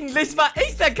 Eigentlich war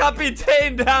ich der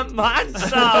Kapitän der Mannschaft.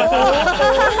 Ich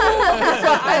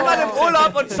war einmal im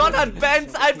Urlaub und schon hat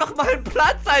Benz einfach mal einen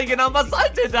Platz eingenommen. Was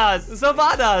sollte das? So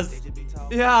war das.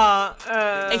 Ja,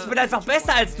 ich bin einfach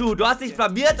besser als du. Du hast dich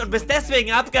blamiert und bist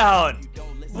deswegen abgehauen.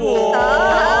 Wow.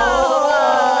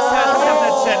 Das hört sich auf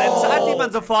eine Challenge an, die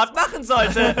man sofort machen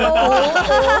sollte.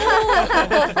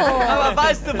 Aber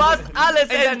weißt du was? Alles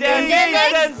in der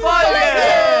nächsten Folge.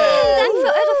 Vielen Dank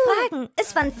für eure Fragen.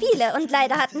 Es waren viele und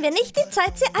leider hatten wir nicht die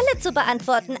Zeit, sie alle zu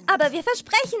beantworten. Aber wir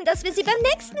versprechen, dass wir sie beim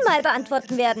nächsten Mal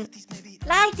beantworten werden.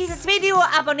 Like dieses Video,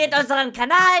 abonniert unseren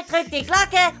Kanal, drückt die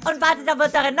Glocke und wartet auf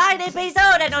unsere neuen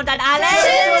Episoden. Und an alle...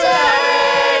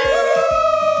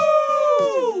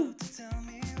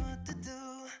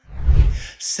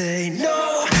 Say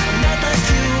no.